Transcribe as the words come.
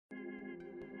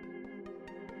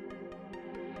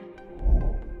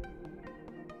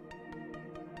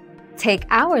Take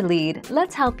our lead,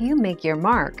 let's help you make your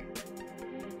mark.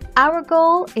 Our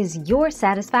goal is your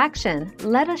satisfaction.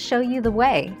 Let us show you the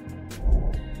way.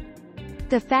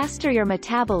 The faster your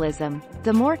metabolism,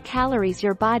 the more calories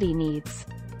your body needs.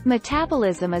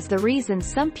 Metabolism is the reason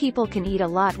some people can eat a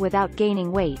lot without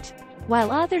gaining weight,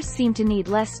 while others seem to need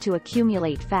less to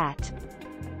accumulate fat.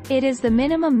 It is the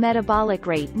minimum metabolic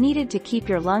rate needed to keep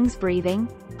your lungs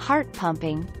breathing, heart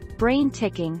pumping, brain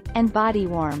ticking, and body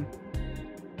warm.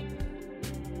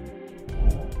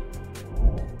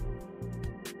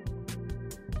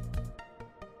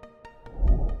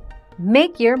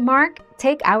 Make your mark,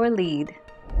 take our lead.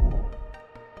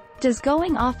 Does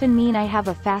going often mean I have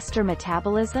a faster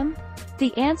metabolism?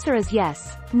 The answer is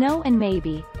yes, no and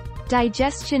maybe.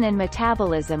 Digestion and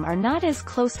metabolism are not as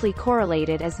closely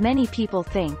correlated as many people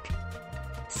think.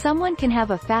 Someone can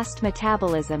have a fast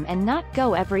metabolism and not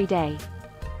go every day.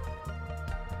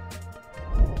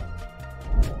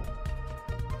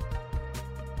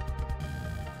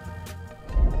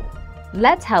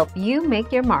 Let's help you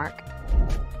make your mark.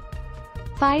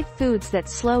 5 foods that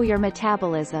slow your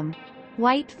metabolism.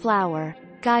 White flour,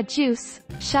 ghee juice,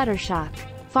 shuttershock,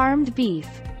 farmed beef,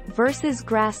 versus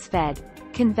grass-fed,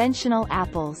 conventional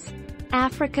apples.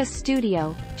 Africa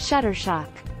Studio, shuttershock.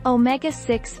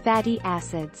 Omega-6 fatty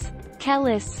acids.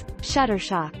 Kelis,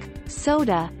 shuttershock.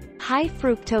 Soda, high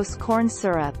fructose corn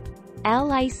syrup.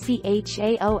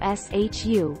 LICHAOSHU,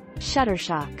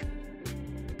 shuttershock.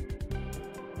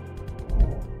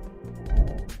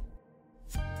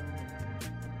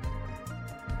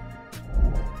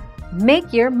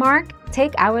 Make your mark,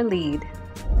 take our lead.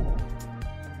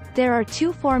 There are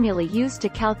 2 formulae used to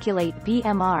calculate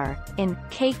BMR, in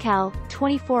kcal,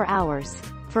 24 hours,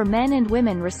 for men and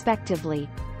women respectively.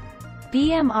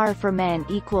 BMR for men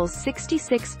equals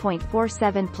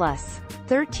 66.47 plus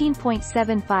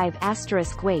 13.75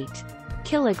 asterisk weight,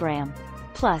 kilogram,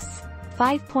 plus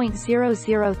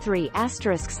 5.003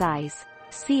 asterisk size,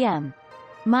 cm,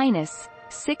 minus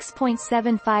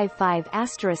 6.755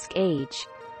 asterisk age,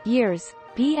 years.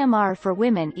 BMR for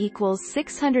women equals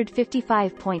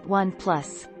 655.1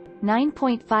 plus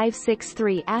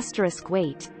 9.563 asterisk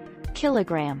weight,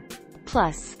 kilogram,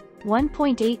 plus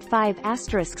 1.85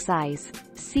 asterisk size,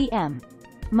 cm,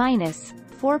 minus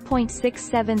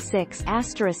 4.676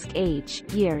 asterisk age,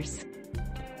 years.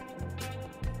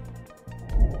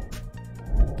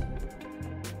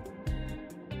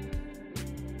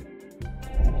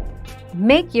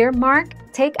 Make your mark,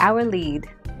 take our lead.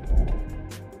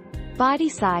 Body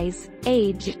size,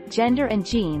 age, gender and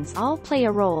genes all play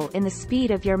a role in the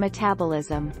speed of your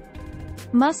metabolism.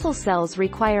 Muscle cells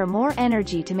require more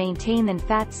energy to maintain than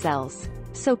fat cells,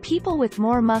 so people with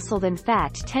more muscle than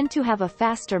fat tend to have a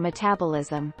faster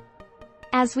metabolism.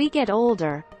 As we get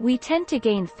older, we tend to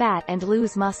gain fat and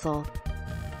lose muscle.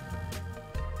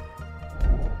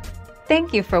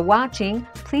 Thank you for watching.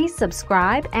 Please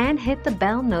subscribe and hit the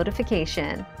bell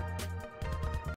notification.